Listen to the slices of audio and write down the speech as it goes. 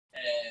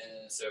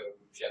so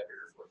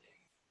chapter 14.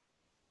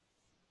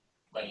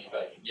 Money and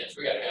value. Yes,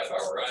 we got a half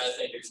hour. I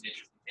think there's an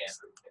interesting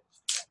answer.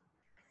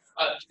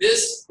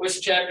 This was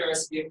chapter I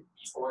skipped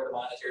before the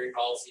monetary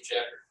policy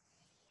chapter.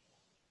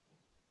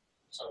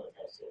 It's on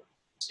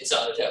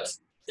the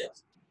test.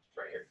 Yes,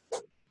 right here.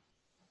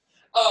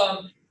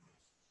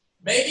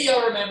 Maybe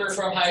y'all remember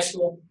from high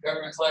school,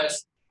 government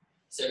class,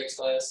 civics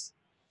class,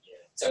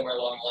 somewhere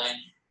along the line.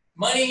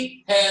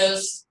 Money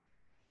is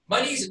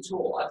a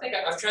tool. I think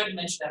I've tried to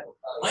mention that.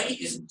 Money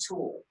is a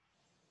tool.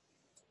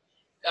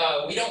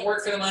 We don't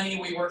work for the money,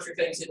 we work for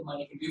things that the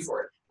money can do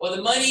for it. Well,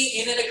 the money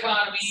in an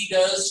economy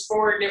does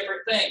 4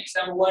 different things.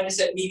 Number 1 is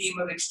that medium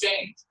of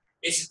exchange.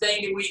 It's the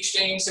thing that we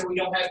exchange so we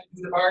don't have to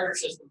do the barter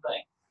system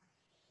thing.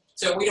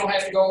 So we don't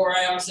have to go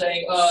around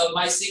saying,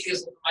 my sink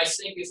is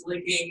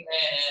leaking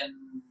and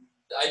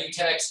I do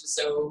taxes,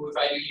 so if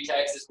I do your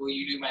taxes, will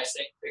you do my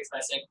sink, fix my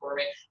sink for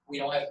me? We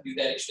don't have to do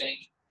that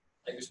exchange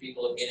like there's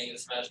people at the beginning of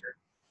the semester.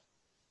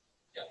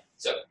 Yeah.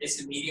 So it's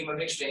the medium of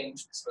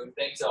exchange to smooth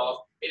things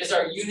off. It is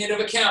our unit of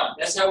account.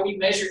 That's how we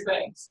measure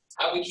things,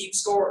 how we keep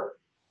score,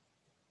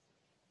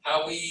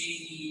 how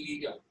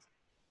we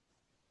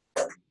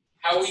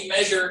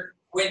measure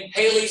when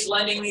Haley's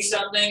lending me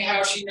something,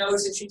 how she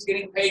knows that she's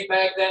getting paid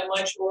back that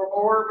much or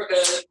more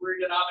because we're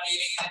denominating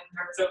it in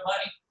terms of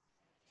money.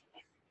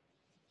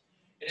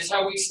 It is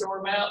how we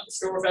store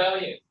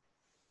value.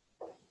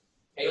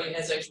 Haley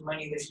has extra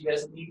money that she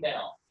doesn't need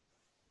now.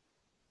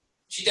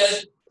 She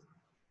does. If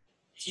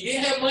she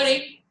didn't have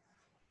money,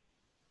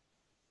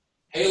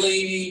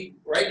 Haley,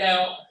 right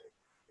now,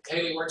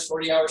 Haley works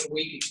 40 hours a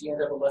week and she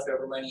ends up with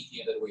leftover money at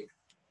the end of the week.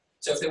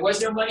 So if there was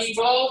no money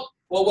involved,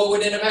 well, what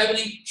would end up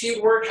happening? She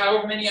would work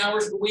however many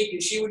hours a week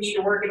that she would need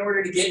to work in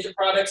order to get the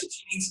products that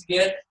she needs to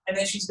get, and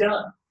then she's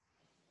done.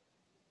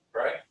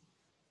 Right?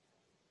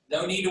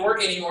 No need to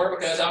work anymore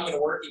because I'm going to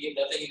work and get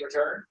nothing in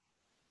return.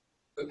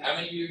 But how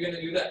many of you are going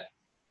to do that?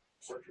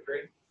 Work for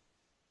free?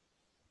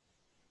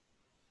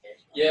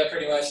 Yeah,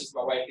 pretty much. Since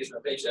my wife gives my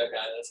paycheck on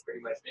it, that's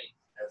pretty much me.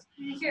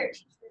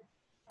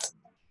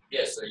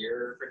 Yeah, so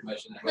you're pretty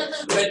much in that way.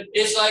 But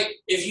it's like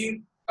if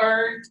you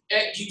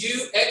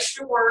do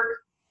extra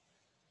work,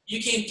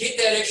 you can get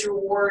that extra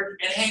reward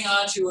and hang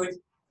on to it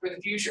for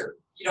the future.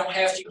 You don't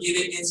have to get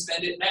it and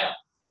spend it now.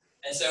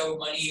 And so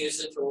money is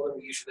a tool that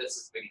we use for this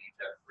at the beginning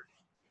of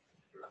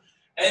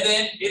the And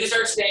then it is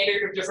our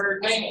standard of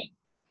deferred payment.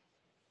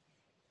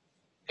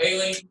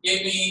 Haley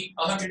gave me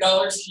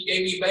 $100, she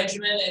gave me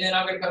Benjamin, and then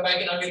I'm going to come back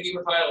and I'm going to give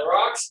her a pile of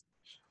rocks.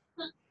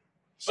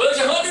 So there's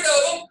 100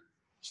 of them.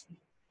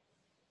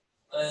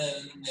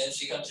 And then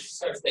she comes and she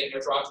starts taking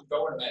those rocks and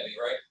throwing them at me,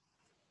 right?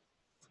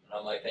 And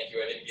I'm like, thank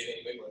you, I didn't get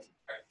any big ones.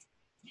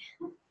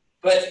 Right.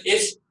 But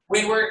it's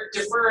when we're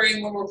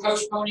deferring, when we're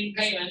postponing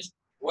payment,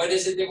 what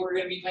is it that we're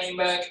going to be paying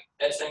back?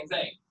 That same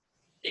thing.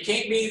 It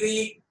can't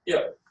be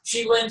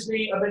she lends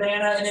me a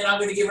banana and then I'm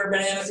going to give her a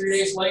banana 3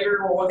 days later.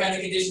 Well, what kind of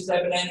conditions is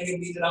that banana going to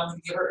be that I'm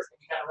going to give her? It's going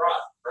to be kind of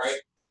rotten,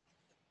 right?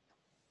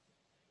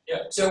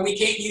 Yeah. So we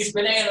can't use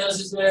bananas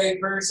as a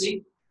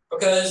currency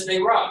because they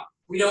rot.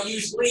 We don't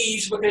use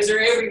leaves because they're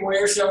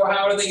everywhere, so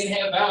how are they going to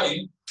have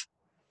value?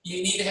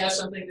 You need to have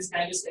something that's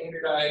kind of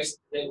standardized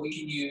that we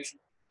can use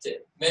to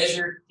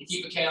measure, to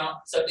keep account,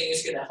 something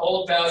that's going to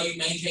hold value,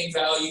 maintain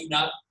value,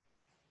 not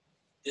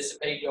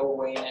dissipate, go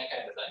away, and that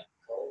kind of thing.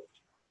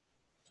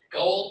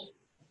 Gold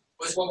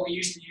was what we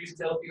used to use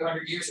until a few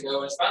hundred years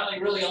ago. It's finally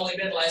really only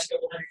been the last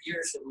couple hundred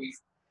years that we've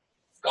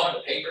gone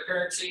to paper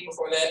currency.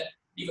 Before that,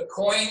 even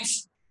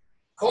coins.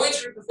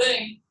 Coins were the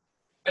thing,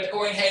 but the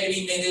coin had to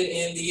be minted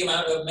in the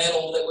amount of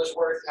metal that was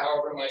worth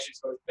however much it's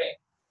supposed to be.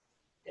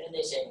 Didn't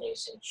they say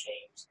Nixon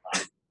changed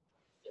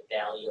the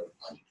value of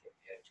money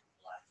compared to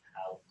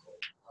how gold?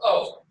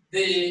 Oh,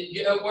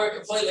 we're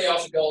completely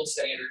off the gold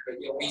standard, but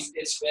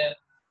it's been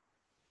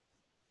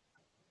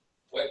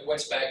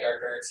what's backed our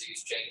currency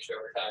has changed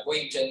over time.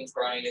 William Jennings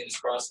Bryan in his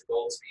Cross the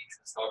Gold speech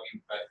was talking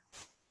about.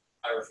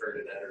 I referred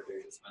to that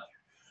earlier this month.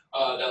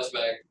 That was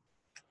back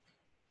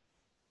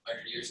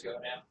 100 years ago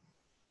now.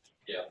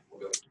 Yeah, we'll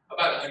go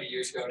about 100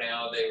 years ago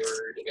now. They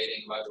were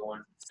debating about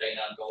staying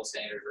on gold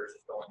standard versus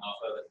going off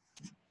of it.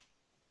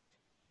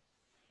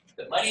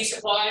 The money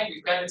supply,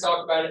 we've kind of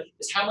talked about it,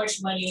 is how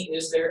much money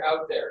is there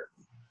out there.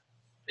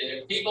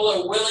 If people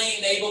are willing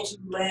and able to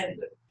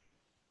lend,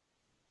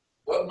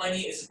 what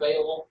money is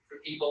available for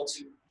people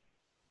to,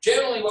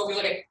 generally what we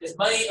look at is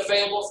money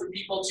available for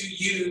people to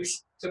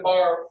use, to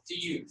borrow, to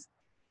use.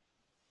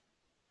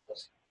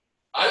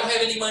 I don't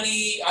have any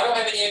money, I don't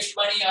have any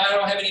extra money, I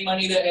don't have any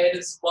money to add to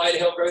the supply to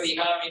help grow the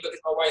economy because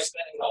my wife's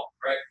spending it all,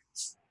 right?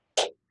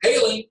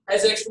 Haley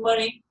has extra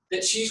money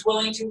that she's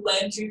willing to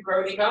lend to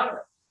grow the economy.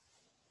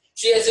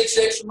 She has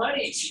extra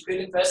money. She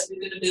could invest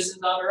it in a business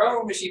on her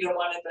own, but she don't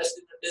want to invest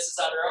it in a business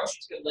on her own.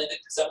 She's going to lend it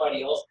to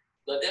somebody else,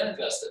 let them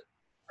invest it,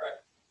 right?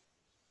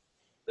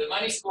 The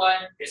money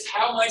supply is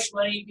how much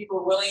money people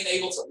are willing and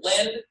able to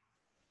lend at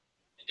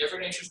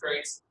different interest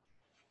rates.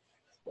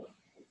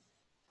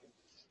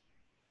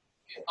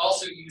 You can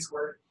also use the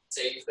word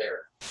save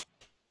there.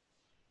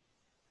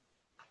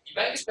 Your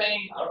bank is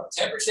paying,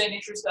 10%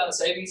 interest on a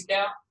savings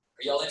account.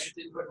 Are y'all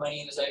interested in putting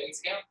money in the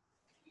savings account?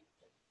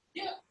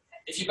 Yeah.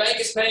 If your bank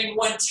is paying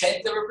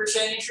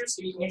 0.1% interest,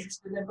 are you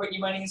interested in putting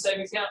your money in the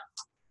savings account?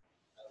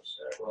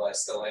 Well, I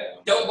still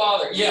am. Don't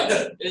bother.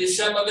 Yeah,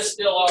 some of us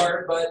still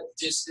are, but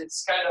just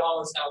it's kind of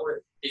almost not worth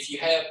it. If you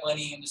have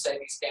money in the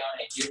savings account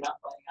and you're not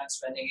planning on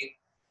spending it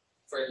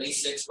for at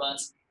least 6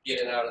 months, get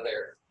it out of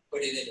there.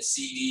 Put it in a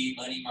CD,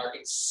 money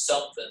market,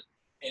 something,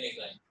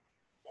 anything.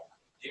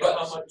 Do you know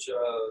how much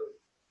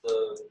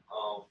the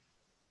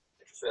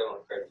interest rate on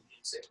a credit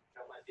union savings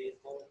account might be at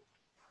the moment?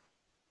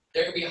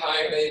 They could be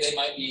higher. They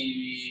might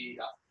be.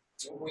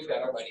 We've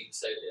got our money in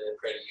the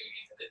credit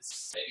union.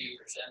 It's maybe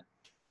 1%.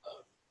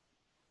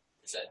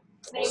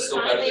 Well, it's still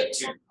better than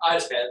 2.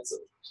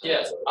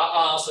 Yes.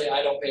 Honestly,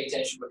 I don't pay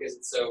attention because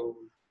it's so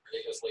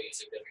ridiculously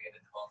insignificant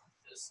at the moment.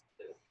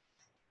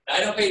 I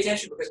don't pay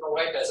attention because my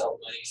wife has all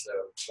the money, so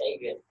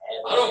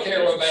I don't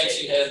care what bank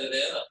she has it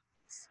in.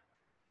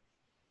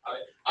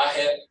 I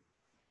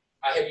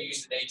have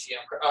used an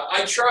ATM card.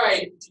 I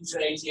tried to use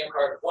an ATM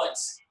card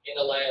once in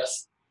the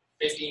last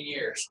 15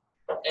 years,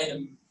 and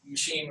the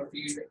machine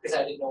refused me because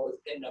I didn't know what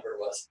the PIN number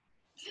was.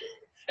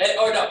 I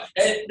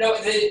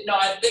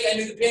think I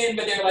knew the PIN,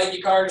 but they're like,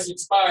 your card is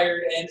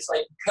expired, and it's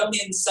like, come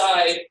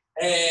inside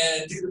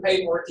and do the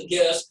paperwork to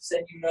get us to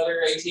send you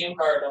another ATM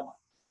card. I'm like,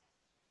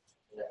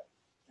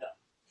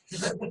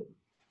 no.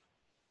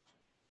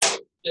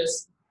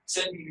 Just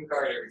send me a new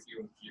card every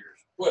few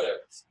years, whatever.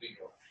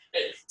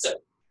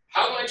 So,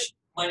 how much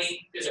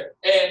money is there?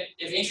 And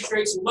if interest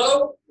rates are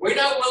low, we're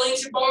not willing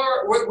to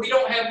borrow. We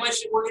don't have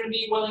much that we're going to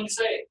be willing to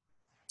save.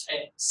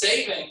 And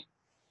saving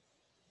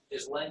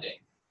is lending.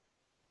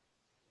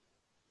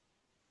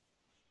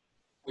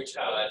 Which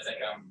I think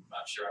I'm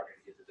not sure I'm going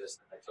to get to this.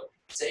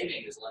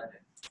 Saving is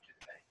lending to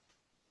the bank.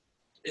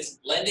 It's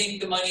lending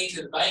the money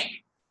to the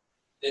bank.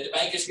 Then the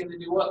bank is going to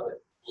do what with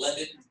it? Lend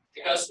it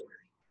to customers.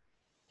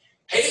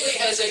 Haley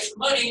has extra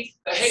money,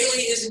 but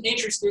Haley isn't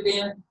interested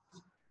in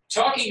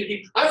talking to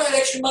people. I got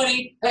extra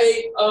money.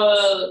 Hey,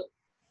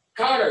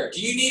 Connor, do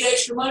you need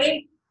extra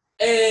money?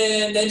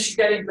 And then she's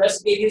got to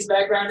investigate his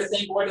background to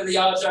think what are the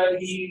odds are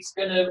that he's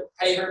going to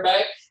pay her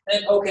back.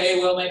 And okay,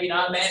 well, maybe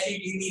not. Matthew,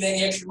 do you need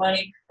any extra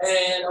money?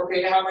 And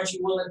okay, how much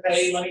you willing to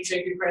pay? Let me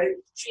check your credit.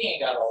 She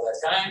ain't got all that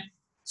time.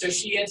 So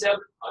she ends up,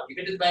 I'll give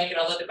it to the bank and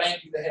I'll let the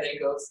bank do the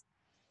headache of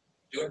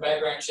doing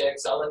background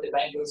checks. I'll let the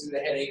bank go through the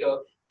headache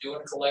of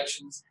doing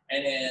collections,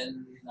 and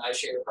then I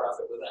share the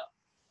profit with them.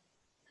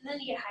 And then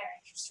you get higher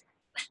interest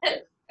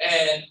rate.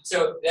 And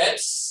so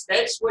that's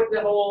what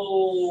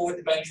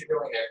the banks are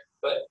doing there.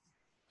 But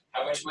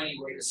how much money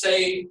we're going to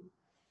save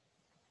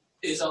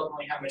is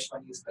ultimately how much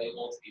money is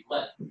available to be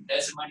lent.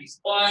 That's the money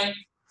supply.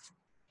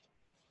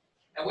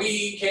 And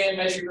we can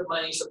measure the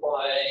money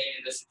supply.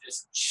 This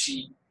is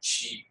just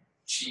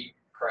cheap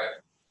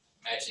crap.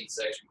 Matching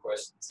section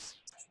questions.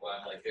 That's why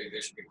I'm like,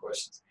 there should be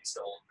questions to be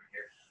stolen from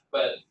here.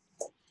 But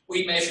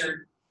we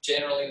measured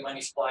generally the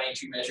money supply in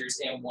 2 measures,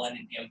 M1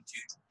 and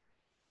M2.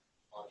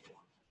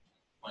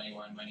 Money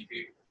 1, money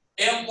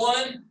 2.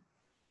 M1,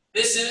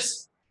 this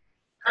is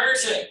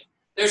currency.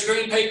 There's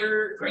green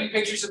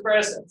pictures of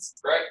presidents,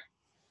 right?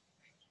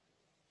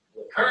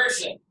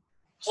 Currency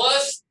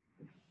plus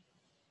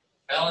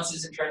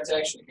balances in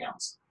transaction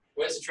accounts.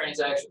 What's a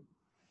transaction?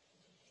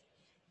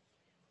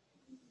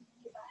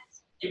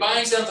 You're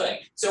buying something.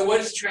 So what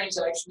is a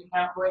transaction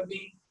account going to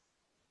be?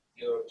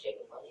 You're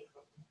taking money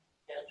from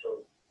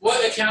the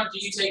What account do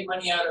you take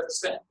money out of to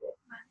spend?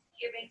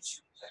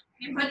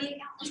 Your money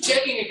account. Your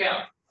checking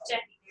account.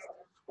 Checking.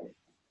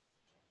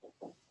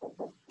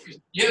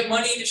 You have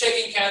money in the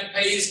checking account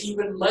that pays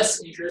even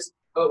less interest,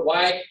 but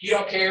why? You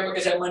don't care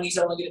because that money's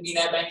only going to be in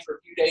that bank for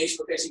a few days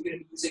because you're going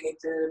to be using it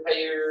to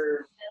pay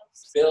your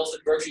bills at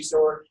the grocery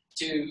store,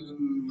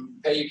 to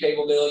pay your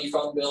cable bill, your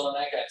phone bill, and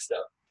that kind of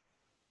stuff.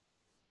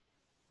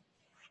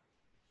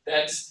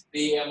 That's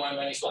the M1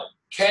 money supply.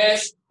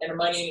 Cash and the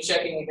money in the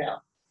checking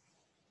account.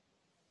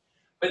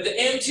 But the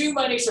M2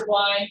 money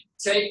supply,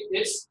 take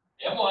this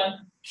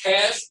M1,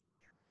 cash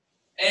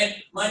and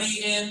money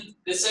in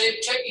the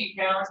checking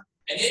account,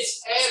 and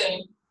it's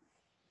adding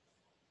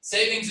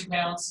savings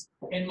accounts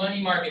and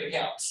money market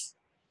accounts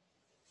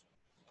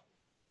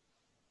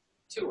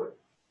to it.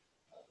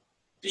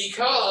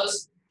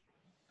 Because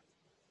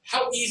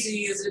how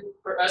easy is it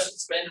for us to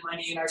spend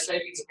money in our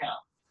savings account?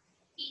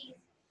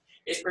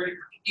 It's pretty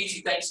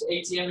easy thanks to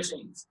ATM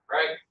machines,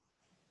 right?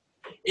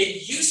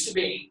 It used to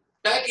be,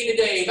 back in the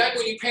day, back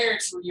when your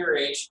parents were your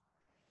age,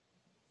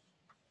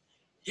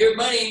 your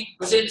money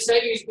was in the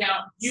savings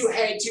account, you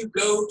had to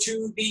go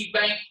to the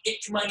bank,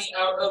 get your money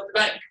out of the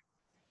bank.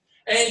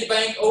 And the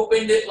bank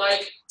opened at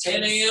like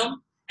 10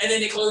 a.m., and then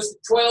they closed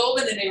at 12,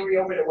 and then they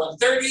reopened at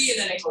 1:30, and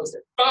then they closed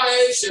at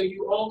 5, so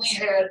you only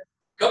had a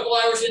couple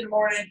hours in the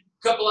morning,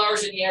 a couple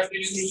hours in the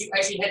afternoon that you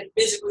actually had to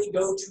physically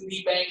go to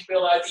the bank,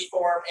 fill out the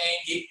form, and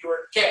get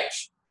your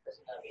cash.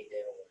 Doesn't that mean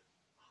they were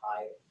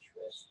higher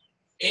interest?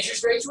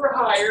 Interest rates were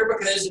higher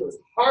because it was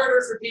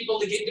harder for people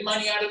to get the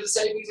money out of the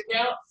savings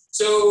account.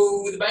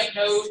 So the bank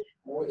knows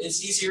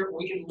it's easier,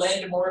 we can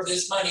lend more of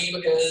this money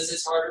because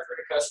it's harder for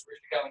the customers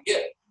to come and get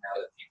it. Now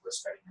that people are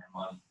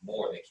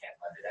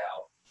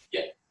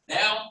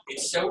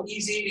so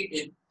easy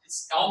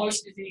it's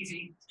almost as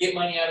easy to get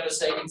money out of a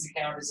savings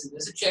account as it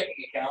is a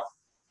checking account.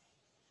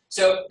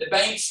 So the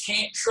banks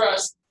can't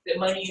trust that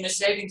money in a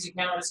savings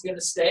account is going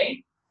to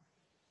stay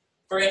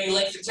for any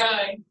length of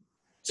time,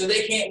 so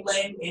they can't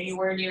lend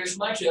anywhere near as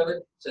much of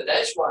it. So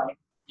that's why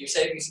your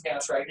savings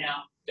accounts right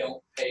now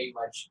don't pay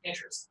much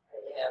interest.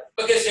 Yeah.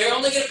 Because they're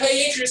only going to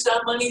pay interest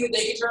on money that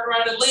they can turn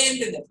around and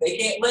lend, and if they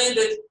can't lend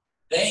it,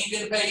 they ain't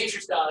going to pay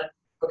interest on it.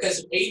 Because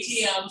of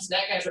ATMs,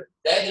 that kind of stuff,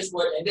 that is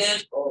what, and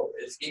then,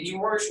 it's getting even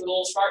worse with a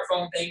little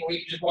smartphone thing where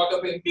you can just walk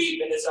up and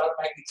beep, and it's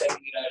automatically taking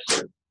it out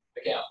of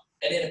your account.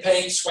 And then the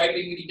paying,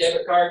 swiping with your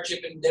debit card,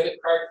 chipping debit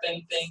card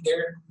thing there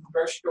in the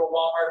grocery store,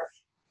 Walmart,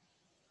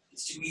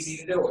 it's too easy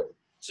to do it.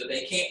 So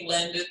they can't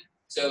lend it,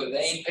 so they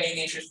ain't paying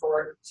interest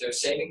for it. So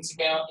savings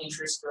account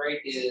interest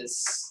rate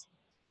is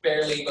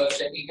barely above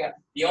checking account.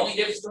 The only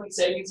difference between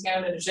savings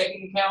account and a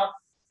checking account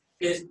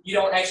is you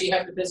don't actually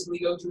have to physically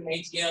go to an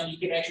ATM. You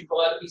can actually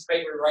pull out a piece of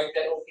paper, write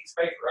that little piece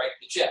of paper, write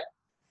the check.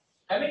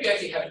 How many of you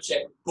actually have a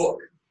check book?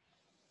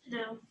 No.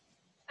 I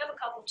have a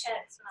couple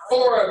checks. Not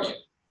 4 of you.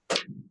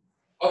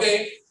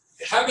 Okay.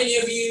 How many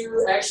of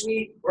you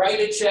actually write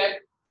a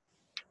check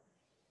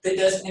that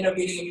doesn't end up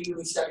getting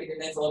immediately stuck in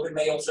an envelope and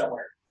mailed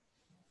somewhere?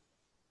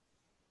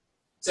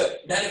 So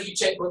none of you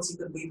checkbooks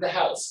even leave the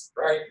house,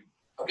 right?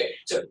 Okay,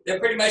 so there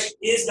pretty much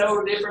is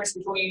no difference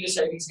between the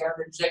savings account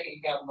and the checking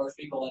account for most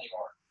people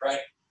anymore, right?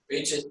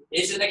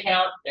 It's an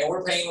account and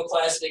we're paying with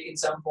plastic in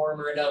some form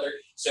or another.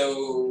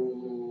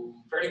 So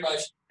pretty much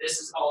this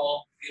is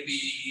all gonna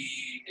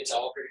be, it's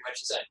all pretty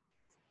much the same.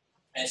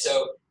 And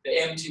so the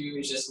M2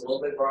 is just a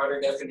little bit broader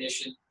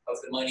definition of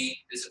the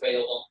money that's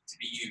available to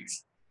be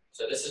used.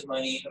 So this is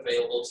money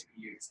available to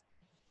be used.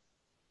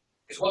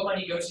 Because what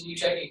money goes in your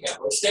checking account?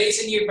 Well, it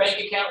stays in your bank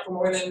account for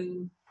more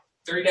than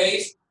 3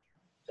 days.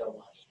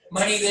 No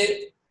Money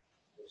that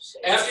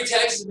after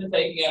taxes have been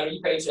taken out of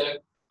your paycheck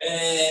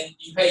and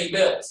you pay your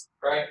bills,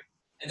 right?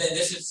 And then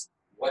this is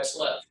what's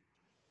left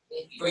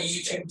for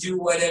you to do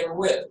whatever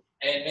with.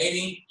 And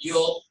maybe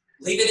you'll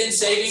leave it in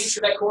savings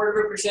for that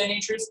 0.25%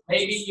 interest.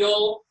 Maybe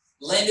you'll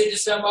lend it to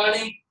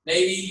somebody.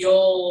 Maybe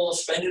you'll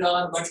spend it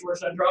on a bunch more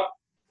sun drop.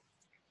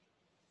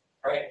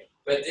 Right?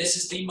 But this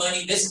is the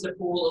money, this is the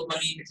pool of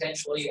money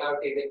potentially out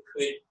there that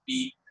could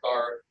be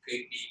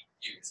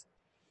used.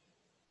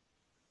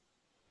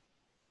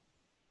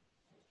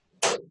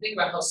 Think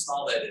about how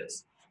small that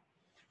is.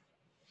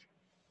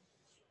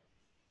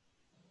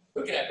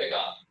 Who can I pick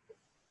on?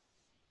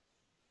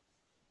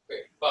 Wait,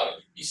 Bob,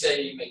 you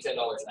say you make $10 an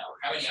hour.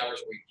 How many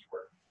hours a week do you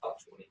work? Up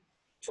 20.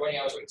 20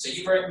 hours a week. So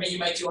you've heard me, you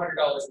make $200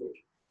 a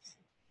week.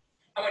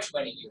 How much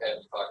money do you have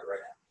in your pocket right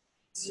now?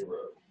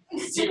 0.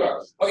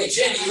 0. Okay,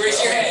 Jenny, you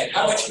raise your hand.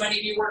 How much money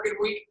do you work in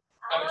a week?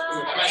 How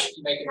much do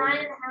you make in a week? $9.5,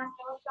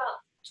 about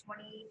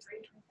 23,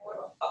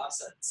 24. 5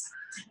 cents.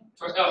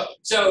 Oh,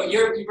 so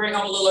you bring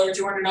home a little over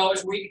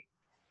 $200 a week?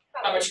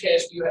 How much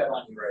cash do you have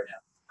on you right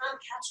now?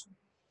 Cash.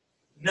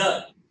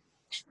 None.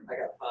 I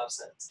got 5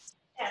 cents.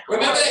 Yeah.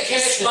 Remember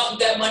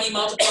that money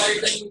multiplier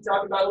thing we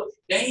talked about?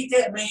 There ain't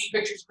that many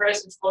pictures of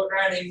presidents floating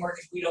around anymore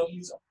because we don't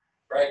use them,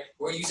 right?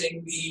 We're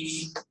using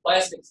the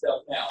plastic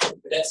stuff now,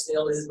 but that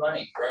still is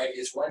money, right?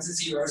 It's ones and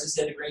zeros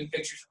instead of green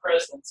pictures of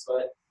presidents,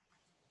 but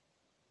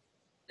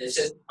it's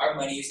just our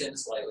money is in a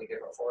slightly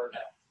different form now.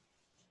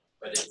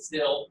 But it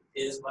still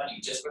is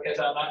money. Just because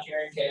I'm not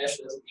carrying cash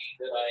doesn't mean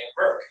that I am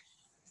broke.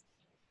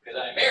 Because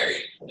I'm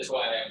married is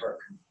why I am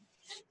broke.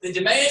 The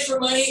demand for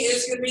money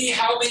is going to be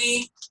how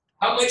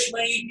much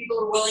money people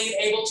are willing and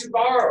able to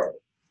borrow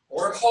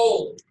or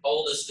hold.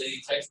 Hold is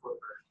the textbook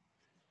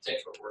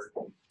word.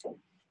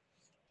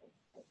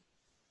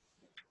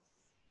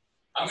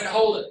 I'm going to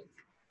hold it.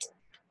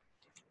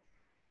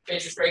 If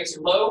interest rates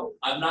are low,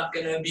 I'm not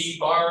going to be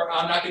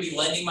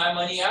lending my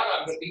money out.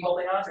 I'm going to be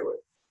holding on to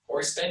it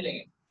or spending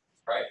it.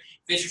 Right?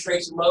 If interest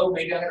rates are low,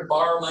 maybe I'm going to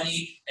borrow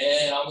money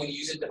and I'm going to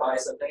use it to buy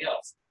something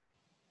else.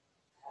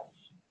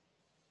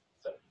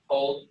 So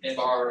hold and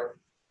borrow,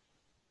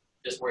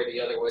 just where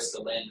the other was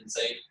to lend and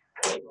save.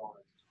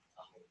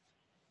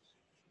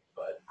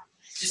 But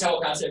just the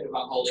whole concept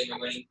about holding your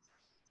money.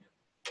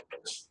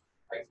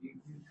 Like you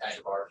kind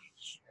of are.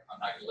 I'm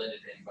not going to lend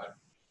it to anybody.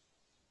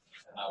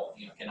 And I won't,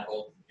 can I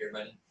hold your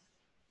money?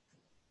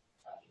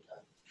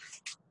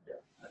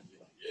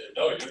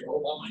 No, you can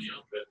hold my money,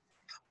 but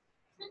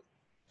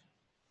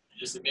you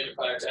just admitted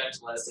 5 times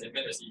in the last 10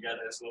 minutes, you got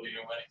to ask your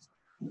money.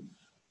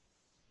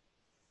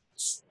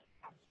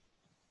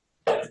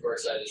 And of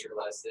course, I just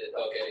realized that,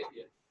 okay,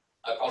 yeah,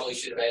 I probably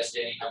should have asked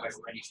Jenny how much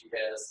money she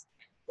has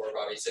before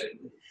Bobby said.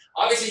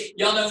 Obviously,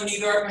 y'all know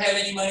neither of them have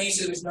any money,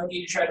 so there's no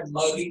need to try to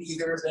mug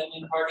either of them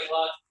in the parking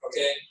lot,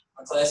 okay?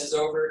 When class is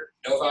over,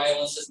 no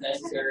violence is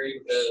necessary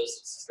because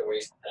it's just a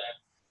waste of time.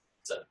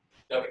 So,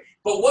 okay.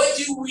 But what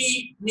do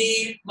we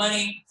need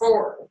money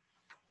for?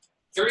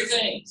 3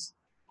 things.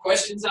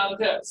 Questions on the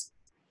test.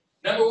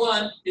 Number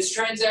 1 is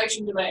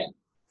transaction demand.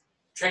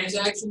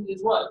 Transaction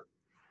is what?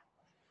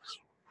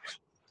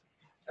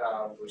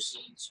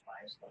 Receipts,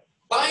 buying stuff.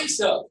 Buying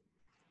stuff.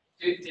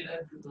 Did I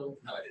do a little?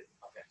 No, I didn't.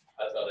 Okay.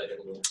 I thought I did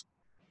a little.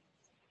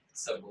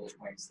 Some bullet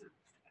points.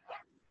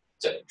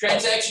 So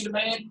transaction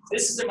demand.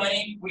 This is the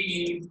money we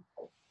need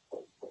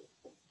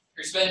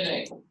for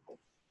spending.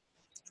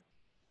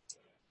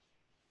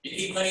 You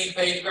need money to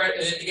pay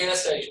the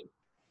gas station.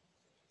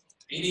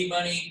 You need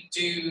money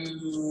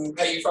to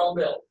pay your phone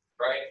bill,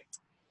 right?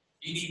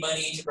 You need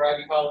money to bribe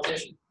your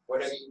politician.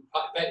 Whatever you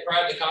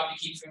bribe the cop to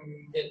keep from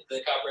hit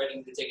the cop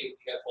writing the ticket you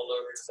got pulled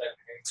over this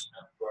afternoon,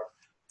 you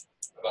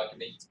know, about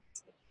convenience.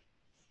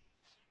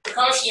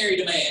 Precautionary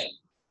demand.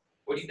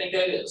 What do you think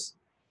that is?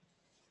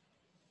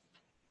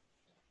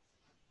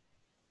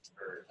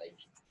 For like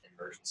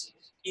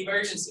emergencies.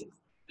 Emergency.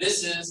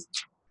 This is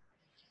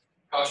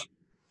caution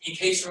in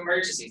case of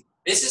emergency.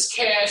 This is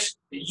cash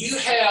that you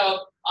have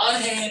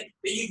on hand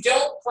that you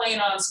don't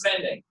plan on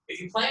spending. If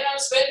you plan on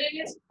spending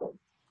it,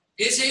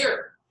 it's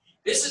here.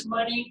 This is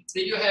money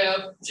that you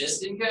have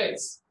just in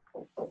case.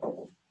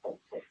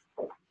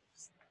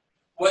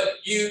 What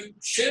you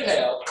should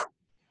have,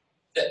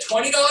 that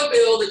 $20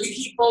 bill that you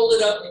keep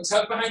folded up and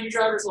tucked behind your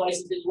driver's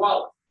license in your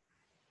wallet.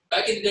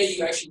 Back in the day,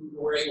 you actually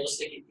were able to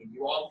stick it in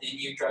your wallet, in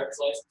your driver's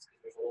license, because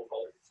there's a little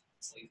folder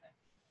sleeve thing.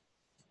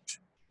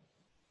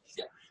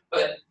 Yeah,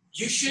 but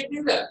you should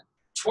do that.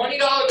 $20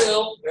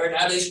 bill, or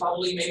nowadays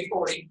probably maybe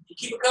 40. You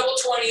keep a couple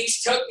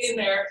 20s tucked in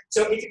there,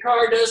 so if your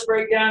car does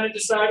break down at the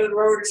side of the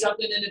road or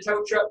something, and the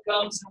tow truck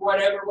comes and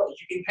whatever,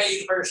 you can pay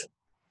the person.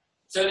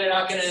 So they're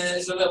not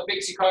gonna, so they'll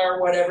fix your car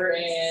or whatever,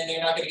 and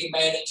they're not gonna get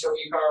mad and tow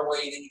your car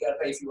away, and then you gotta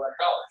pay a few $100,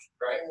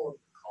 right?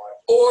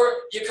 Or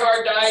your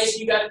car dies,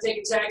 you gotta take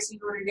a taxi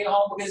in order to get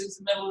home because it's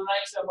the middle of the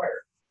night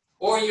somewhere.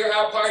 Or you're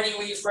out partying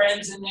with your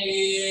friends and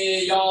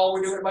y'all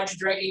were doing a bunch of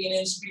drinking, and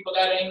then some people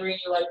got angry,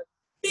 and you're like,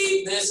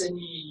 beep this, and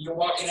you're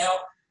walking out,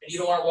 and you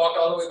don't want to walk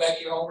all the way back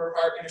to your home or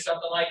apartment or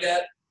something like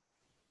that.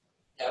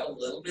 Have a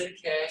little bit of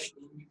cash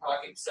in your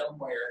pocket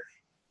somewhere.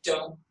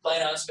 Don't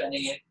plan on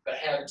spending it, but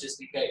have it just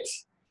in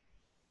case.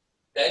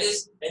 That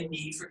is a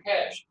need for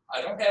cash.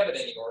 I don't have it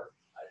anymore.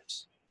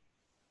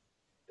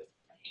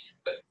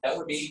 But that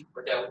would be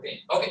what that would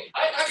be. Okay,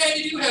 I kind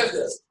of do have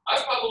this.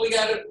 I've probably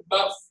got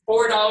about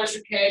 $4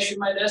 of cash in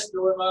my desk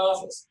drawer in my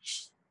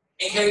office.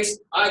 In case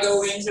I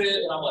go into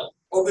it and I'm like,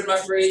 open my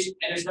fridge and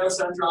there's no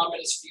sun drop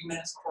and it's a few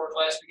minutes before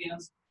class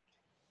begins.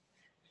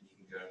 And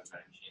you can go to the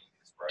time machine.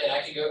 And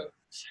I can go.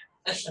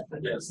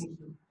 Yes.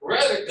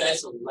 Rather,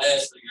 that's the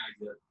last thing I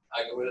do.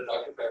 I go with a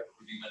Dr. Pepper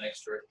would be my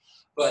next trick.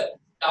 But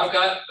I've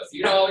got a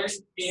few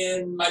dollars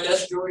in my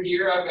desk drawer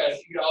here. I've got a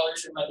few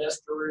dollars in my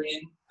desk drawer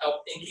in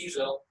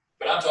Keysville.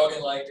 But I'm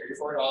talking like $3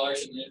 or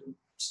 $4 and then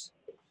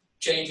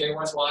change every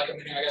once in a while. I come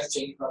in here, I got to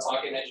change my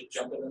pocket and I just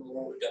jump in a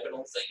little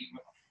thing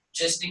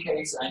just in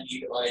case I need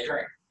to buy a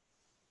drink.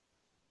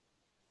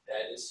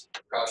 That is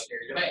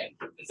precautionary demand.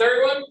 The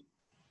third one,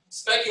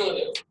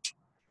 speculative.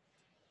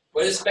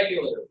 What is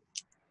speculative?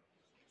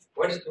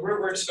 What is the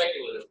root word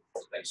speculative?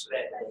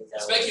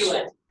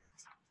 Speculative.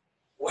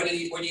 What are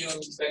you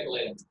doing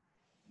speculating?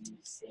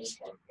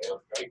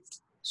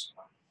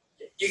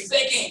 You're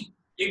thinking.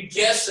 You're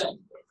guessing.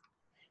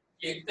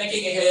 You're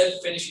thinking ahead.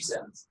 Finish your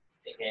sentence.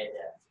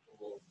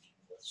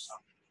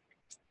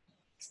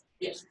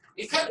 Yes.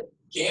 You're kind of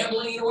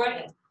gambling in a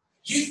way.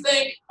 You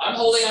think I'm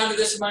holding on to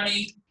this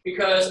money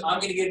because I'm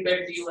going to get a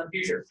better deal in the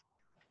future.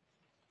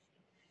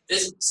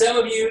 Some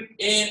of you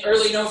in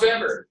early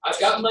November, I've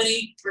got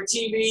money for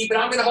TV, but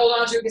I'm going to hold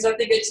on to it because I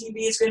think that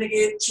TV is going to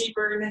get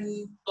cheaper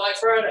than Black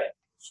Friday.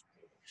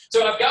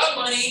 So I've got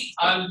money,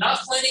 I'm not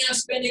planning on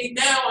spending it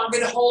now, I'm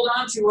going to hold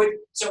on to it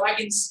so I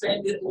can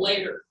spend it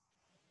later.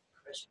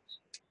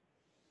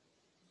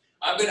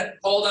 I'm going to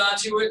hold on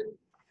to it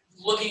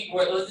looking,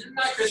 well,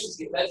 not Christmas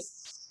gift,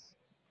 that's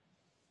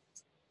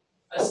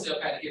still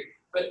kind of here.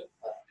 But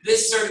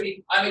this sort of,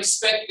 I'm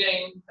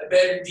expecting a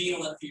better deal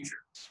in the future.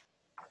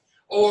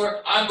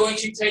 Or I'm going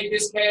to take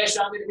this cash,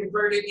 I'm going to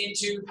convert it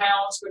into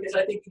pounds because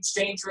I think the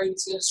exchange rate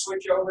is going to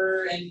switch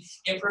over and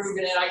improve,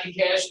 and then I can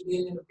cash it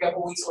in a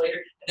couple weeks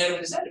later. And then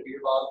is that a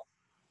beer bottle?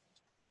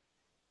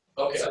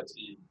 Okay.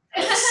 I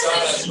saw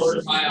that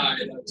toward my eye,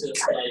 and I'm just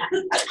like,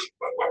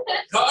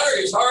 Connor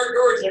is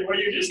hardcore. It's like, well,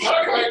 you're just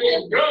talking about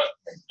getting drunk.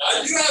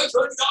 I do have $20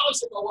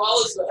 in my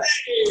wallet, so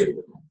hey.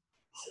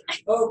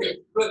 Okay,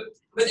 but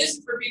this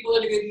is for people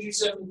that are going to do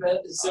some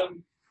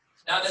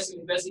not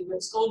necessarily investing, but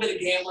it's a little bit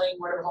of gambling,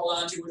 whatever, hold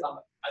on to it.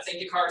 I think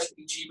the car's going to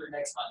be cheaper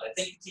next month. I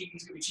think the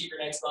TV's going to be cheaper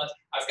next month.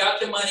 I've got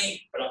the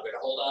money, but I'm going to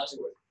hold on to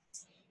it.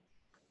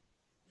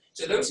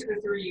 So those are the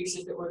three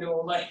uses that we're doing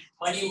with money.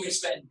 Money we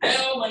spend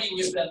now, money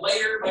we spend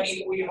later, money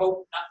that we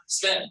hope not to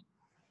spend.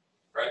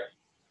 Right?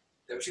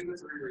 Those are the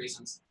three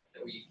reasons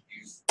that we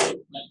use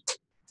money.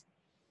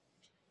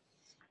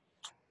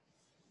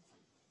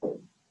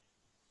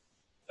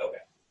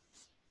 Okay.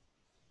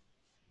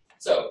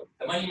 So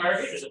the money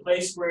market is a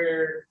place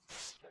where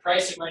the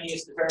price of money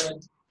is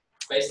determined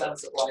based on the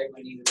supply of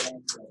money and the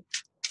demand for money.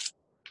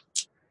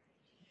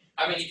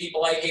 How many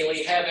people like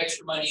Haley have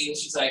extra money and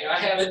she's like, I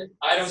have it,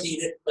 I don't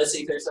need it. Let's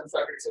see if there's some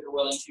suckers that are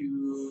willing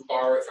to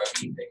borrow it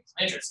from me and pay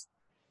some interest.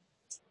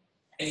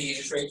 And the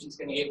interest rate she's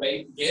going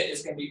to get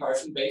is going to be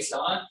partially based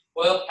on what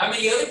Well, how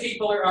many other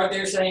people are out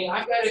there saying,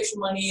 I've got extra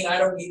money and I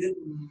don't need it,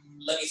 and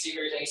let me see if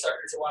there's any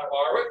suckers that want to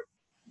borrow it?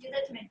 Do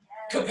that to my dad.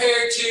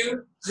 Compared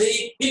to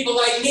the people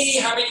like me,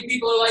 how many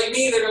people are like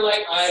me that are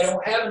like, I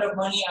don't have enough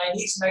money, I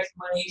need some extra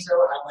money, so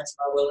how much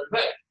am I willing to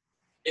pay?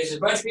 If there's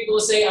a bunch of people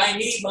that say I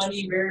need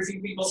money, very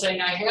few people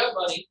saying I have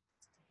money,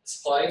 the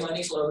supply of money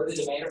is low, the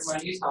demand of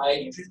money is high,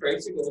 interest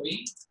rates are going to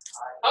be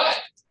high.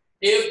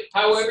 If,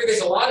 however,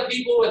 there's a lot of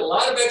people with a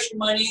lot of extra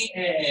money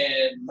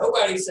and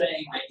nobody's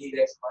saying I need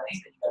extra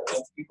money, then you got a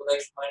bunch of people with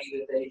extra money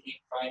that they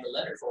can't find a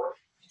lender for,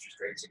 interest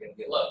rates are going to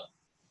get low.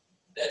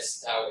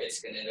 That's how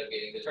it's going to end up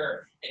getting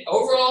determined. And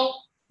overall,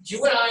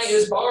 you and I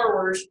as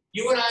borrowers,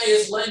 you and I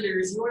as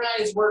lenders, you and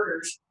I as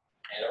workers,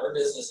 and our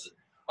businesses,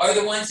 are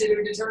the ones that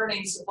are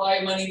determining supply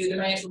of money, the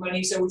demand for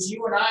money. So it's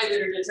you and I that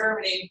are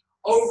determining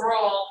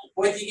overall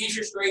what the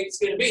interest rate is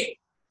going to be.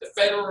 The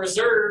Federal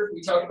Reserve,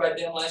 we talked about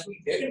them last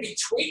week, they're going to be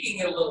tweaking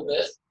it a little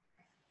bit.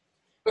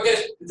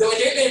 Because what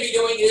they're going to be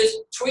doing is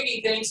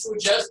tweaking things to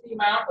adjust the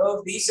amount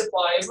of the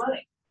supply of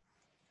money.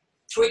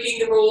 Tweaking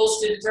the rules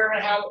to determine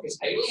how, because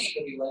hey, we ain't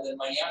going to be lending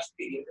money out to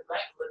people, the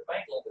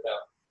bank lend it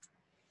out.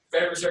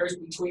 Federal Reserve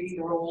is tweaking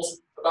the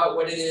rules about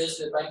what it is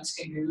that banks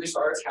can do as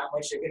far as how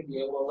much they're going to be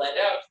able to lend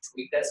out to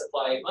tweak that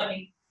supply of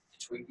money,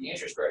 to tweak the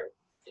interest rate.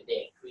 Did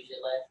they increase it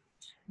last?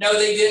 No,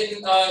 they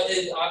didn't.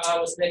 I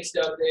was mixed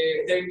up.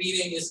 Their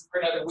meeting is for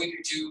another week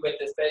or two, but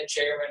the Fed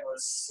chairman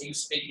was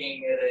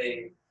speaking at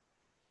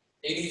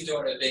he's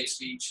doing a big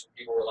speech, and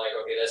people were like,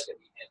 okay, that's going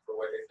to be in for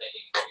what they're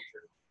thinking in the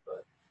future.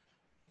 But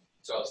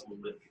so I was a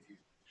little bit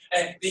confused.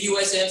 And the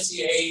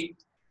USMCA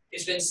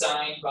has been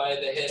signed by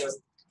the head of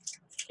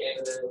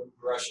Canada,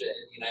 Russia,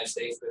 and the United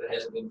States, but it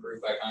hasn't been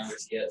approved by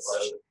Congress yet.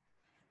 So,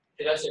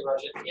 did I say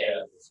Russia?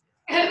 Yeah.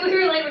 We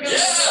were like, we're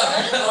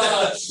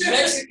going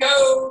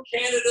Mexico,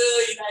 Canada,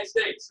 United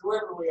States,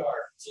 whoever we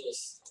are.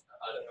 Just,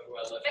 I don't know who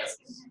I left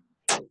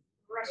out.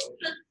 Russia.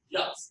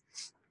 Yes.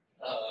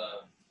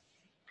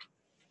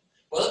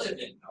 Well, it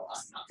didn't. No,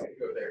 I'm not going to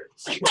go there.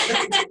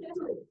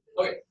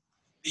 Okay.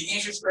 The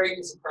interest rate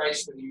is the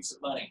price for the use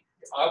of money.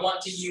 If I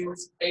want to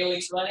use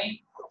Haley's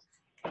money,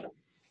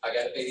 I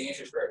got to pay the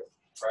interest rate,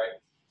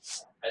 right?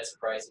 That's the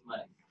price of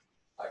money.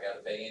 I got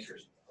to pay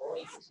interest. Or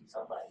you can see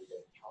somebody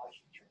that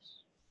charge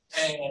interest.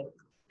 And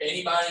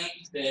anybody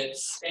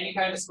that's any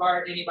kind of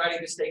smart, anybody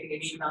that's taking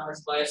an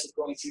economics class is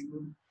going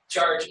to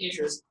charge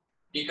interest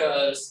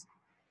because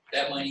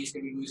that money is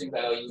going to be losing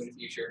value in the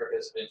future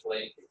because of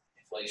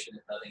inflation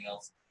and nothing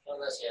else.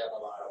 Unless you have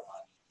a lot of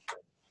money.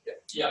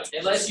 Yeah,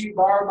 unless you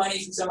borrow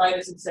money from somebody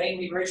that's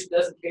insanely rich,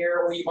 doesn't care,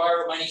 or you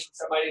borrow money from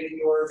somebody that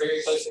you're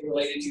very closely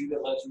related to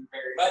that loves you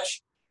very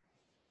much.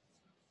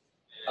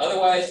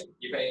 Otherwise,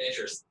 you're paying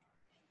interest.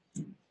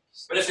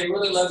 But if they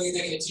really love you,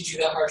 they can teach you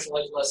that harsh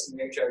life lesson,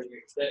 they're charging you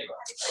interest anyway.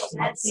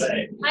 That's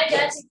my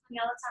dad takes me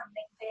all the time to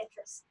make me pay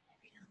interest.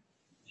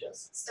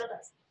 Yes. Still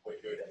does. Way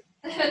to go,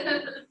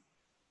 Dad.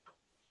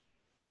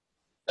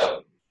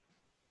 So,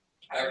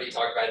 I already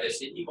talked about this,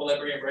 the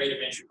equilibrium rate of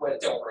interest. Well,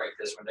 don't write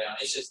this one down.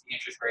 It's just the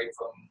interest rate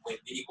from when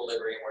the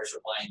equilibrium where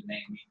supply and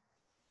demand meet.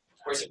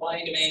 Where supply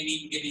and demand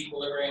meet, you get the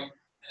equilibrium, and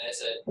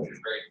that's an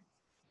interest rate.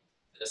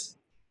 This,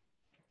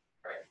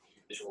 right?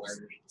 Visual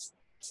learners.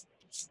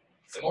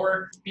 The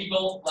more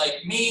people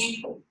like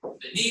me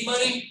that need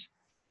money,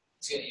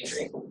 it's going to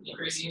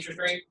increase the interest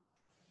rate,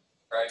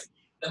 right?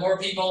 The more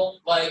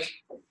people like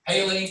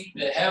Haley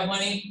that have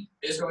money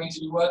is going to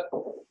do what?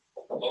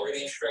 Lower the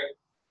interest rate,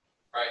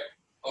 right?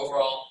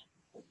 Overall,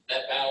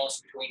 that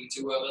balance between the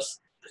two of us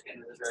is going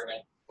to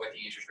determine what the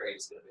interest rate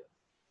is going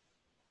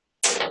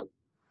to be.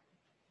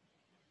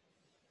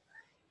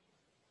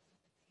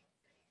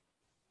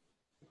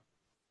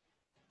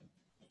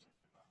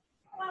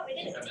 Wow, we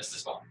did it. I missed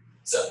this one.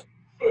 So,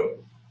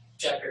 boom,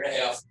 chapter and a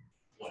half,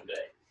 one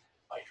day,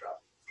 mic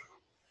drop.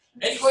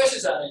 Any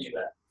questions on any of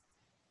that?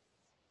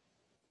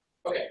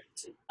 Okay,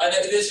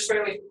 this is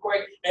fairly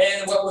quick,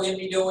 and what we're going to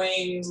be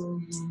doing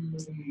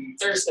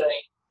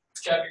Thursday,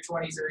 chapter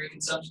 23,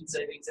 consumption,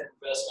 savings, and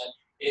investment.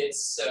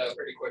 It's a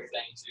pretty quick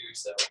thing too,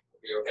 so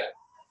we'll be okay.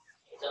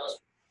 Tell us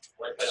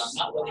what, But I'm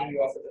not letting you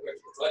off with the quick.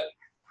 What?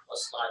 what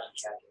slide in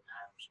chapter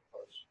 9 was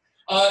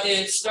supposed.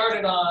 It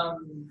started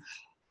on,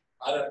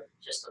 I don't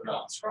Just a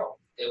know, scroll.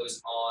 It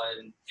was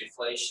on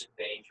inflation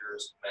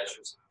dangers,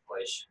 measures of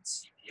inflation,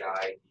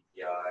 CPI,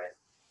 DPI.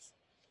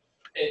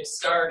 It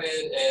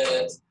started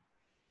at,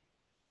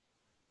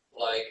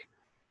 like,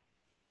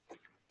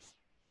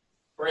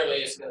 really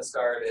it's going to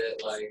start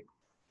at like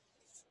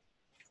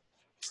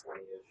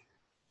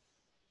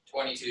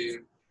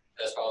 22.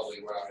 That's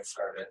probably where I'm going to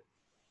start at.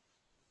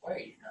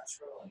 Wait, you're not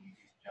scrolling.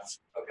 No.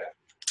 Okay.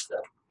 So.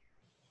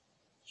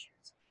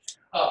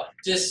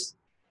 Just,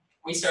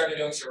 we started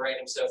doing some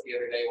random stuff the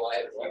other day while I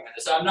had a few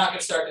minutes. So I'm not going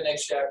to start the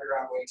next chapter.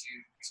 I'm going to do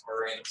some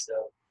more random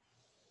stuff.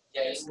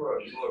 Yeah, You were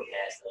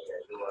past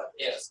that, you were.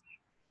 yes.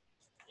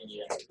 And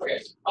you Okay.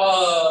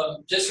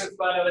 Just for the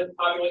fun of it,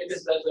 population,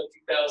 this is as of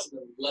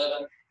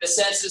 2011. The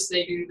census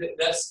they do,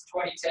 that's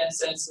 2010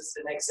 census.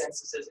 The next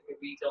census isn't going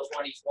to be until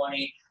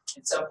 2020.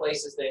 In some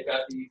places, they've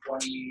got the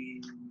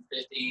 2015.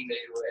 They do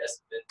an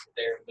estimate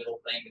there in the middle.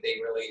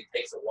 everything, but it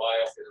takes a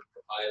while for them to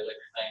compile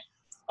everything.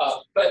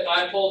 But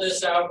I pulled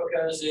this out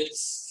because it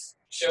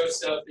shows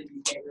stuff that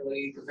you can't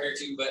really compare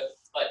to, but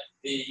like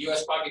the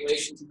U.S.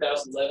 population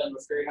 2011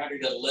 was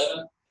 311,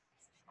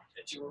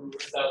 and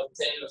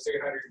 2010 was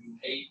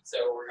 308,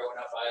 so we're going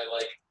up by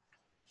like,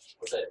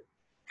 what's that,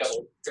 a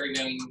couple, 3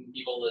 million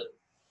people a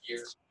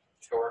year,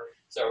 sure.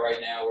 So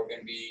right now we're going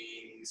to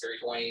be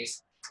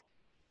 320s,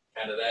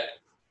 kind of that.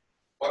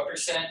 What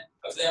percent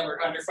of them are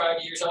under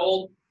 5 years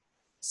old?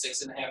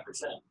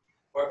 6.5%.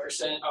 What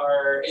percent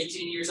are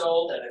 18 years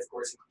old? And of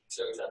course,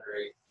 so it's under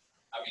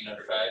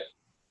 5.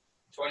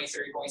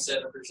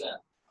 23.7%.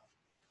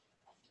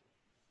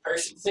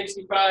 Person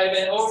 65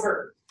 and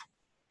over.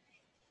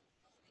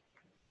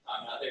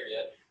 I'm not there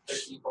yet.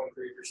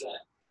 13.3%.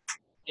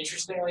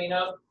 Interestingly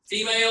enough,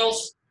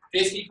 females,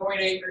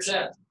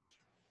 50.8%.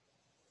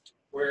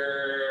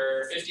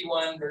 We're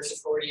 51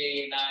 versus 49%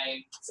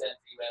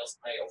 females to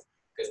males,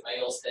 because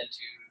males tend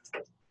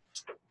to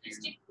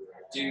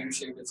do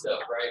stupid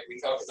stuff, right? We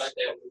talked about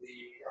that with the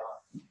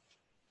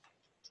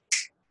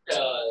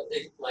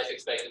life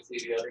expectancy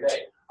the other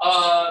day.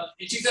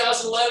 In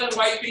 2011,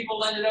 white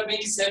people ended up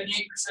being 78%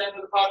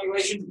 of the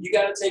population. You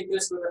got to take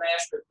this with an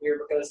asterisk here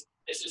because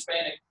it's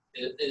Hispanic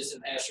is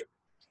an asterisk.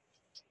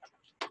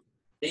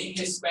 Being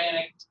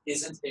Hispanic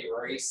isn't a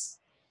race.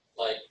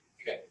 Like,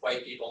 you got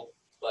white people,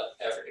 but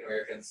African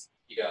Americans,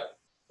 you got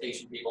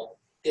Asian people.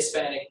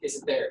 Hispanic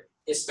isn't there.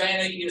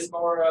 Hispanic is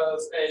more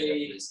of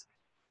a,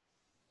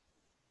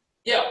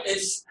 yeah,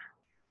 it's,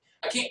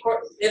 I can't quite,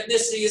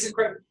 ethnicity isn't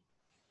correct.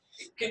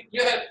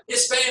 You have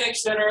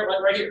Hispanics that are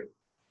like right here.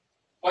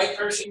 White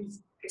person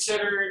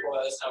considered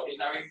was, okay,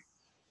 now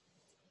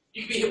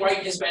you can be white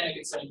and Hispanic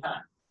at the same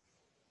time.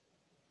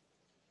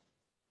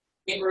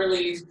 Can't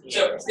really,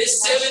 so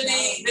this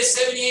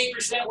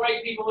 78%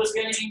 white people is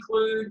going to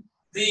include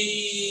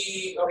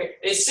the, okay,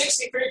 it's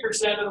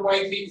 63% of the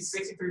white people,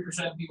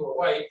 63% of people are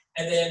white,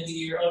 and then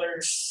the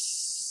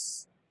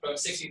others, from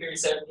 63 to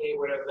 78,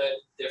 whatever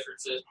that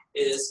difference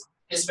is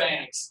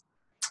Hispanics.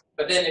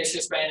 But then there's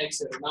Hispanics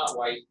that are not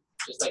white,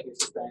 just like there's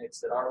Hispanics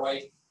that are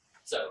white.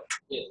 So,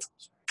 yeah.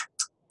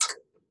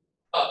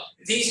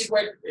 These is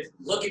what,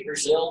 look at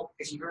Brazil,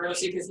 because you can really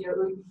see, because you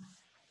know,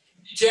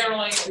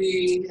 generally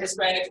the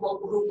Hispanics,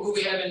 who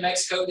we have in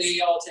Mexico,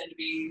 they all tend to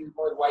be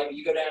more white. But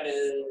you go down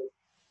to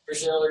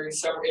Brazil or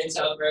somewhere in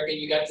South America,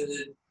 you got to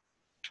the,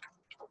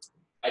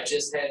 I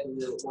just had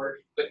the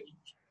word, but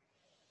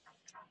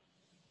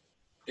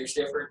there's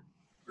different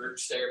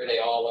groups there, but they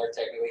all are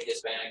technically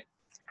Hispanic.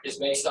 It's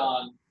based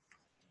on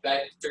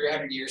back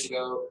 300 years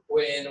ago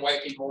when the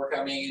white people were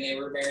coming and they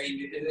were marrying,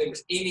 it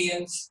was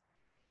Indians,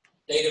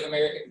 Native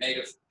American,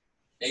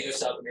 Native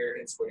South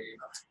Americans, what are you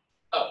calling?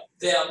 Oh,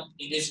 them,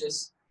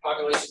 indigenous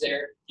populations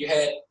there. You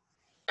had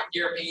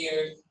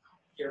Europeaners,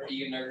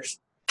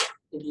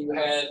 you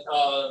had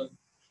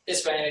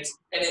Hispanics,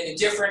 and in the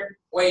different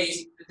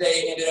ways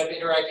they ended up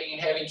interacting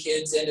and having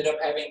kids, ended up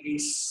having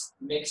these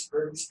mixed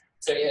groups.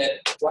 So you had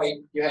white,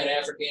 you had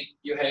African,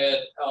 you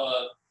had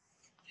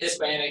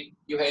Hispanic,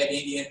 you had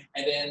Indian,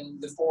 and then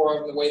the four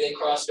of them, the way they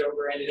crossed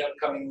over, ended up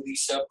coming with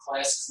these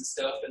subclasses and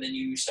stuff, and then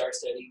you start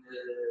studying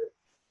the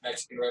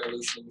Mexican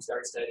Revolution, you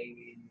start studying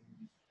the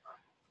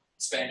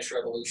Spanish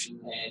Revolution,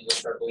 and you'll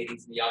start bleeding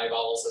from the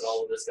eyeballs and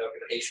all of this stuff,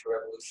 and the Haitian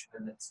Revolution,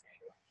 and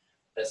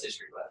that's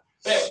history class.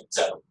 But anyway,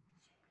 so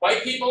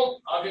white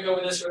people, I'm gonna go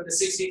with this one, the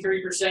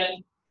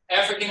 63%,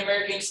 African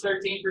Americans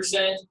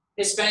 13%,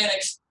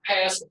 Hispanics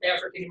passed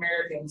African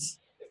Americans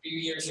a few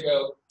years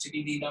ago to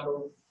be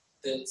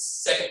the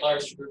second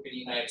largest group in the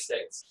United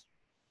States.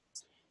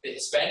 The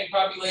Hispanic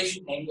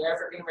population and the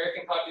African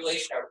American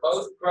population are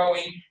both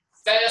growing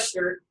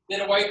faster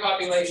than a white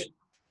population.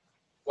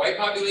 White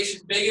population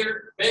is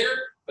bigger,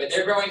 but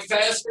they're growing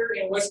faster,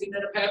 and what's going to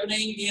end up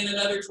happening in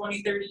another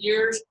 20, 30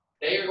 years?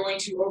 They are going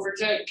to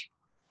overtake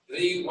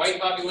the white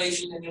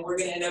population, and then we're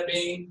going to end up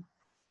being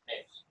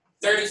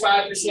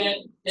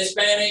 35%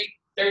 Hispanic,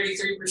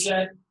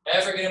 33%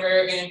 African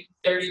American,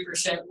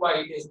 30%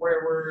 white is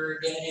where we're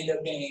going to end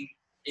up being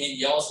in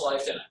y'all's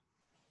lifetime.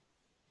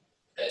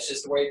 That's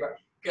just the way,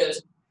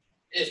 because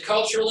it's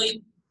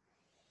culturally,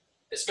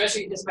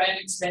 especially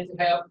Hispanics tend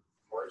to have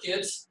more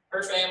kids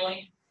per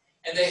family,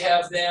 and they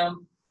have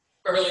them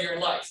earlier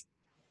in life.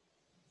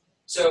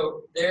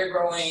 So they're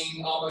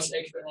growing almost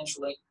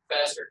exponentially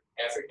faster.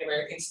 African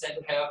Americans tend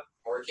to have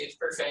more kids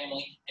per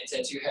family and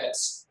tend to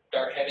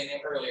start having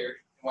them earlier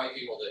than white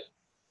people do.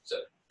 So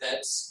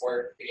that's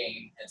where the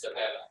game ends up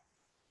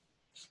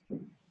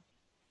happening.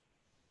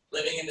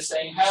 Living in the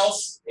same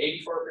house,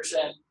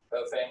 84%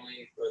 of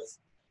families with,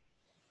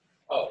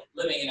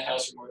 living in a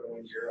house for more than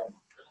 1 year.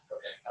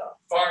 Okay.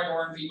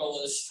 Foreign-born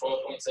people is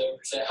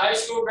 12.7%. High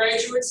school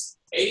graduates,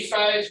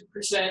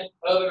 85%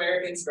 of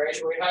Americans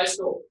graduate high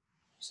school.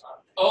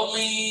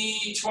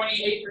 Only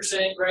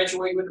 28%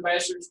 graduate with a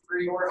bachelor's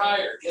degree or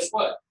higher. Guess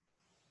what?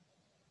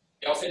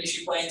 Y'all finish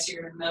your plans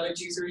here in another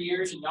 2-3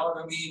 years, and y'all are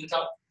going to be in the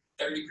top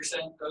 30%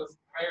 of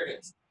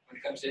Americans when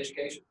it comes to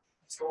education.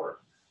 Score.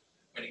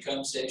 When it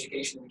comes to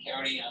education in the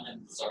county, I'm in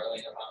bizarrely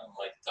enough, I'm in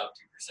like the top 2%.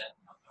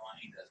 I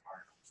need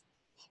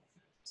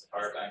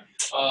part-time.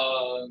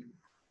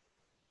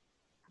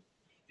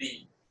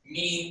 The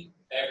mean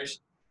average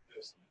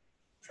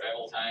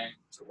travel time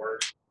to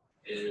work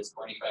is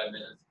 25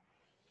 minutes.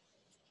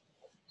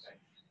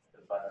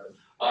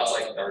 That's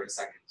like 30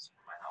 seconds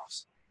from my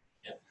house.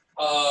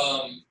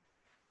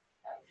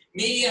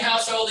 Median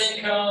household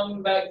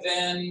income back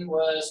then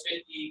was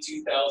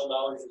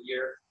 $52,000 a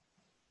year.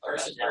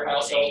 Person per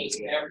household is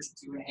an average of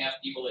 2.5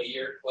 people a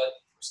year. What?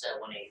 What's that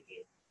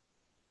 188?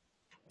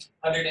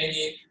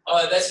 188.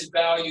 That's the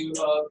value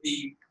of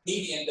the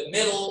median, the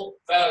middle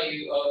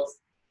value of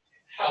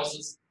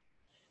houses.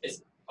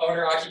 Is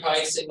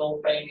owner-occupied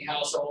single-family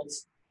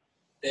households.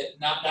 That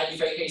not your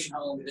vacation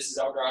home, but this is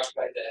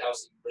owner-occupied, that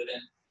house that you live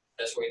in.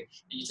 That's where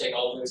you take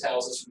all of those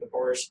houses from the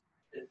poorest.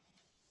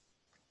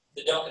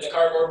 The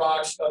cardboard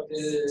box of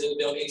the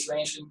Bill Gates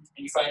mansion,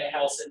 and you find a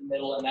house in the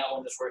middle, and that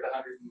one is worth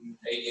 $188,000.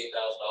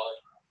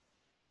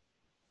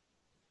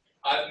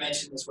 I've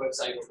mentioned this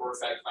website before,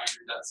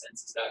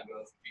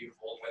 factfinder.census.gov,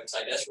 beautiful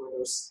website. That's where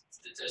those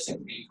statistics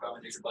came from,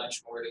 and there's a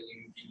bunch more that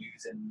you can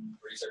use in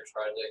research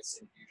projects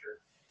in the future.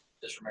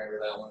 Just remember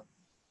that one.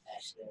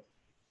 Actually,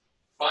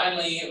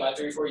 Finally, about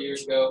 3 or 4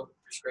 years ago,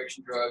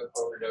 prescription drug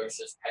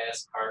overdoses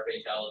past car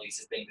fatalities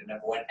as being the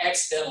 #1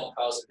 accidental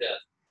cause of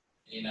death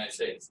in the United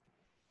States.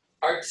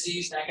 Heart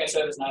disease, that kind of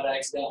stuff is not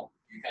accidental.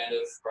 You kind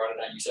of brought it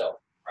on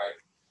yourself, right?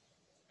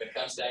 When it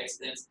comes to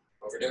accidents,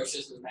 overdoses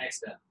is an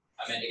accident.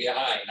 I meant to get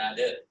high, and I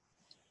did.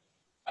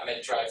 I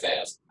meant to try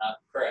fast,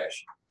 not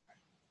crash.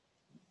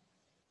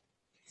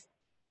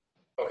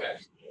 Okay.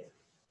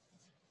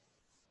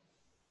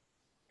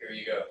 Here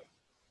you go.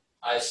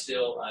 I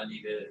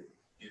need to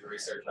do the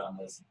research on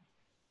this.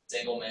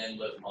 Single men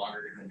live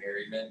longer than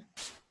married men.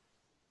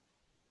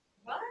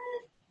 What?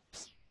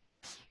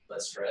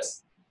 Less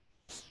stress.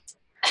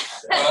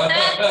 money.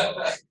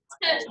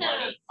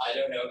 I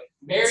don't know.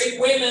 Married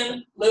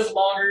women live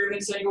longer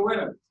than single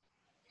women.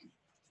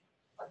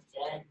 But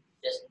then,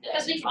 doesn't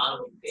Because we that can-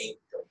 promulgate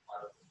the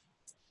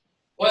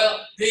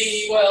Well,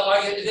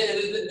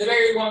 the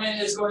married woman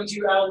is going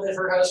to outlive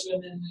her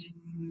husband, and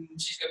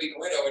she's going to be the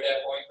widow at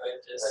that point. But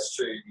That's just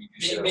true. You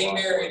do see it a being lot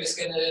married more. is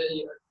going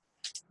to,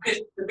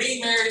 because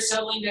being married,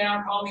 settling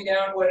down, calming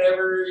down,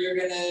 whatever, you're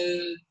going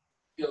to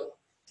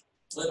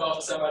live off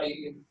of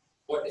somebody.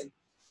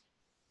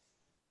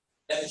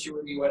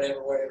 Immaturity,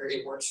 whatever,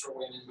 it works for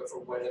women, but for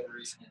whatever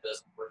reason, it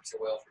doesn't work so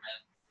well for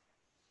men.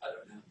 I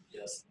don't know.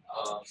 Yes.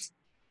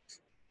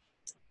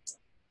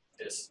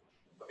 Just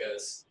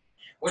because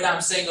when I'm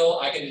single,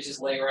 I can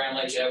just lay around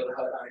like Jabba the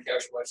Hutt on the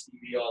couch and watch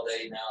TV all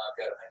day. Now I've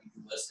got a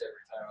honeydew list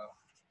every time.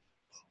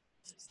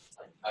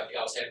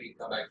 I was happy to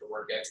come back to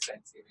work after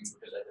Thanksgiving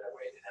because that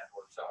way I didn't have to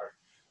work so hard.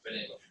 But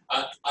anyway,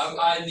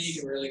 I need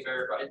to really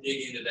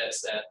dig into that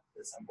stat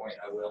at some point.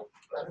 I will.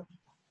 But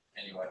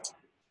anyway.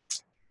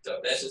 So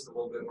that's just a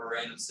little bit more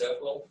random stuff.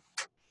 We'll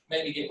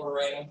maybe get more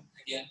random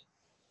again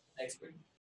next week.